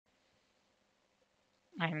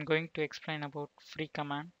I am going to explain about free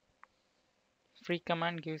command. Free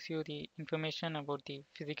command gives you the information about the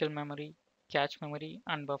physical memory, cache memory,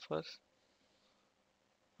 and buffers,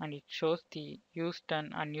 and it shows the used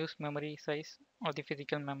and unused memory size of the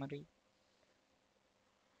physical memory.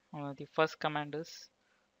 The first command is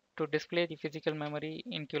to display the physical memory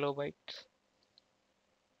in kilobytes.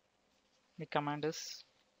 The command is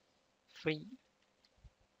free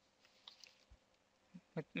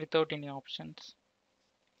without any options.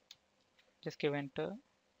 Just give enter.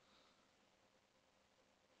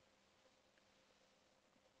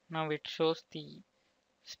 Now it shows the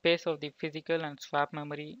space of the physical and swap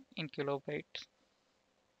memory in kilobytes.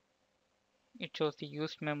 It shows the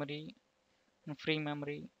used memory and free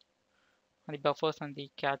memory, and the buffers and the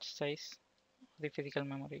cache size of the physical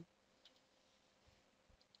memory.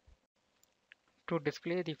 To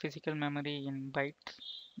display the physical memory in bytes,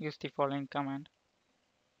 use the following command: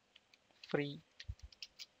 free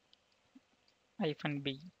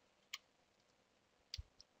 -b.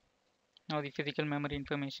 Now the physical memory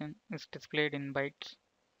information is displayed in bytes.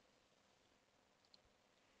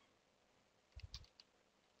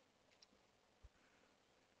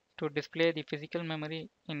 To display the physical memory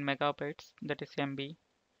in megabytes, that is MB,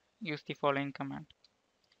 use the following command: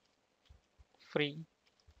 free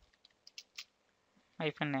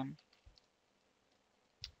 -m.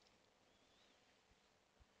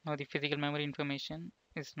 Now the physical memory information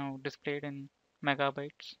is now displayed in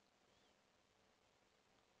megabytes.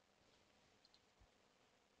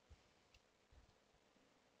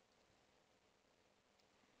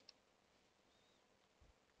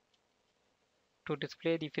 To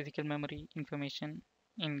display the physical memory information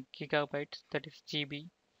in gigabytes, that is GB,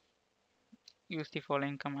 use the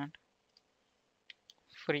following command: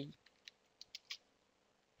 free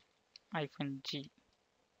 -g.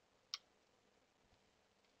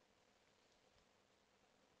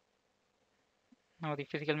 Now the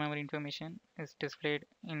physical memory information is displayed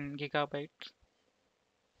in gigabytes.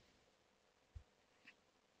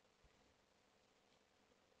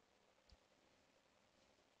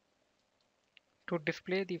 To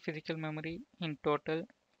display the physical memory in total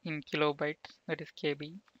in kilobytes, that is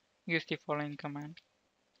KB, use the following command: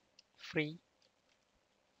 free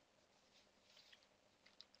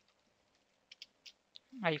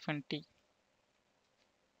 -t.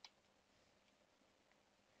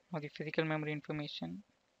 Now the physical memory information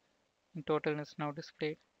in total is now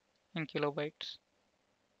displayed in kilobytes.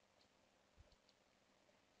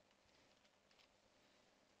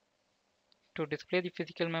 To display the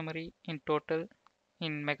physical memory in total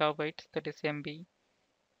in megabytes, that is MB,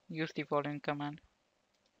 use the following command: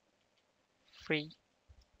 free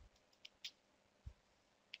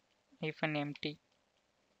 -mt.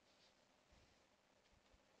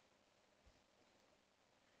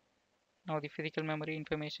 Now the physical memory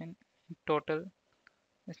information in total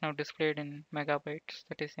is now displayed in megabytes,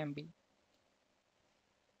 that is MB.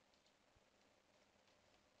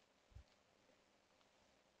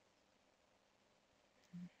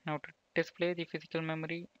 Now to display the physical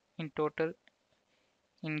memory in total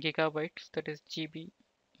in gigabytes, that is GB,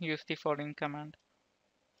 use the following command: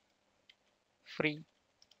 free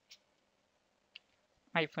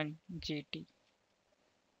 -gt.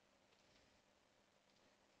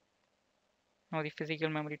 Now the physical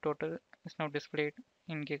memory total is now displayed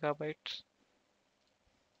in gigabytes.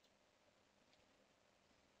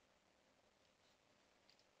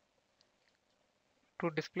 To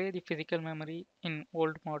display the physical memory in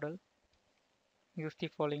old model, use the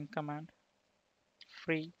following command: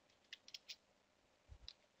 free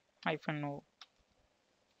 -o.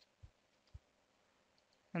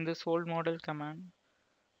 In this old model command,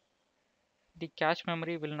 the cache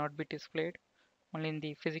memory will not be displayed, only in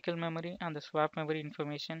the physical memory and the swap memory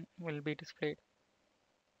information will be displayed.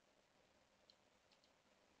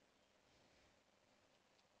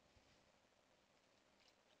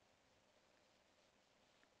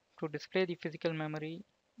 To display the physical memory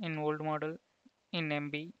in old model in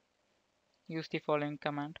MB, use the following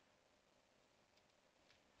command: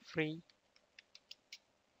 free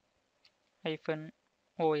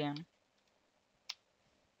 -om.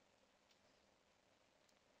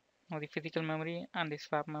 Now the physical memory and the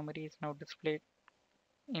swap memory is now displayed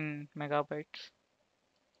in megabytes.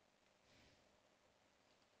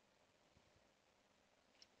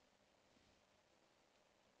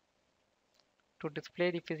 To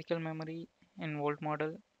display the physical memory in old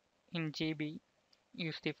model in GB,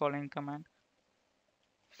 use the following command: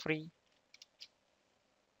 free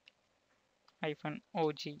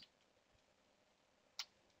 -og.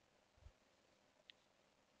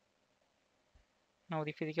 Now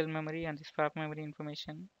the physical memory and the swap memory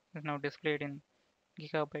information is now displayed in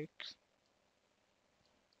gigabytes.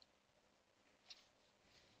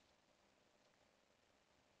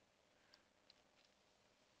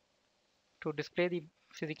 To display the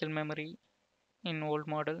physical memory in old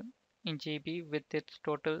model in GB with its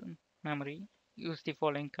total memory, use the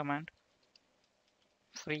following command: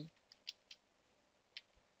 free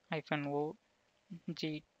 -o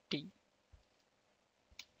gt.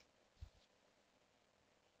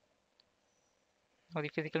 Now the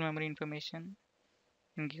physical memory information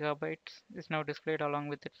in gigabytes is now displayed along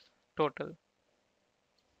with its total.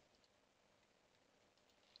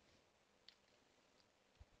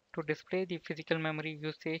 To display the physical memory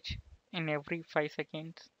usage in every 5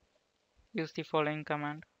 seconds, use the following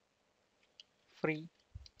command: free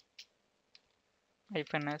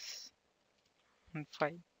 -s and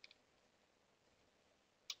 5.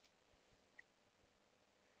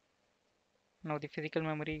 Now the physical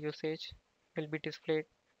memory usage will be displayed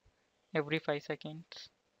every 5 seconds.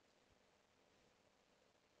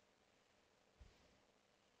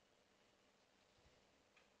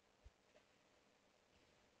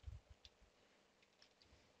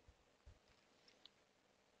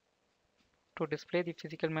 To display the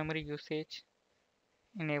physical memory usage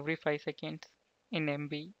in every 5 seconds in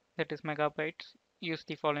MB, that is megabytes, use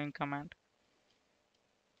the following command: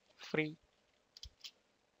 free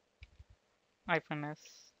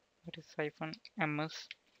 -s, that is -ms,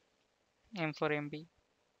 M for MB,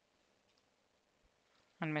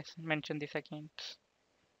 and mention the seconds.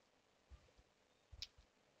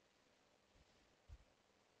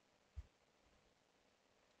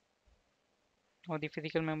 Now the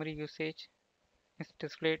physical memory usage is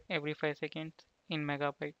displayed every 5 seconds in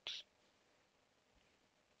megabytes.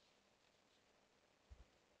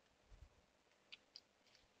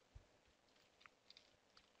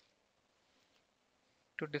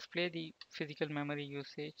 To display the physical memory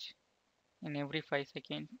usage in every 5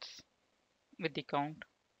 seconds with the count,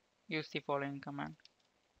 use the following command: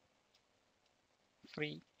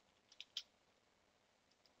 free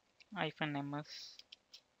 -ms,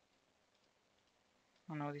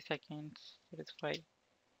 and now the seconds, that is 5,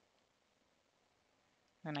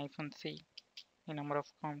 then -c, the number of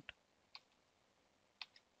count.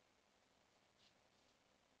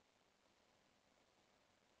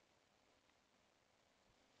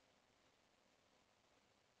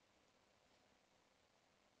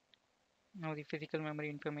 Now the physical memory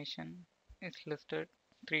information is listed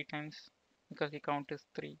 3 times because the count is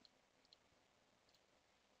 3.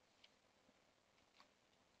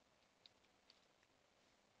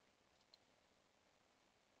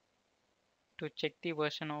 To check the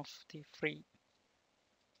version of the free,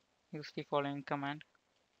 use the following command: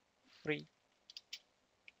 free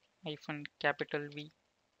 -V.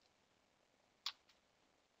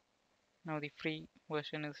 Now the free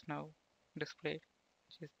version is now displayed,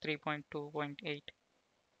 which is 3.2.8.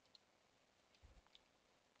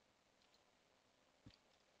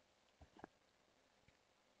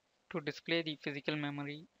 To display the physical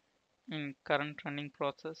memory in current running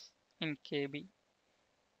process in KB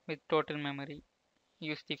with total memory,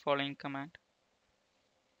 use the following command: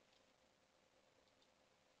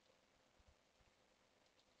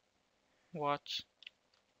 watch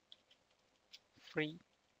free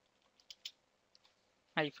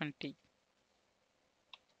 -T.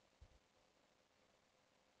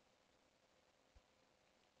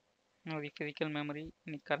 Now the physical memory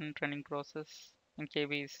in the current running process in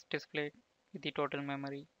KB is displayed with the total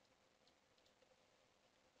memory.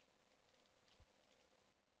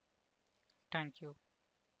 Thank you.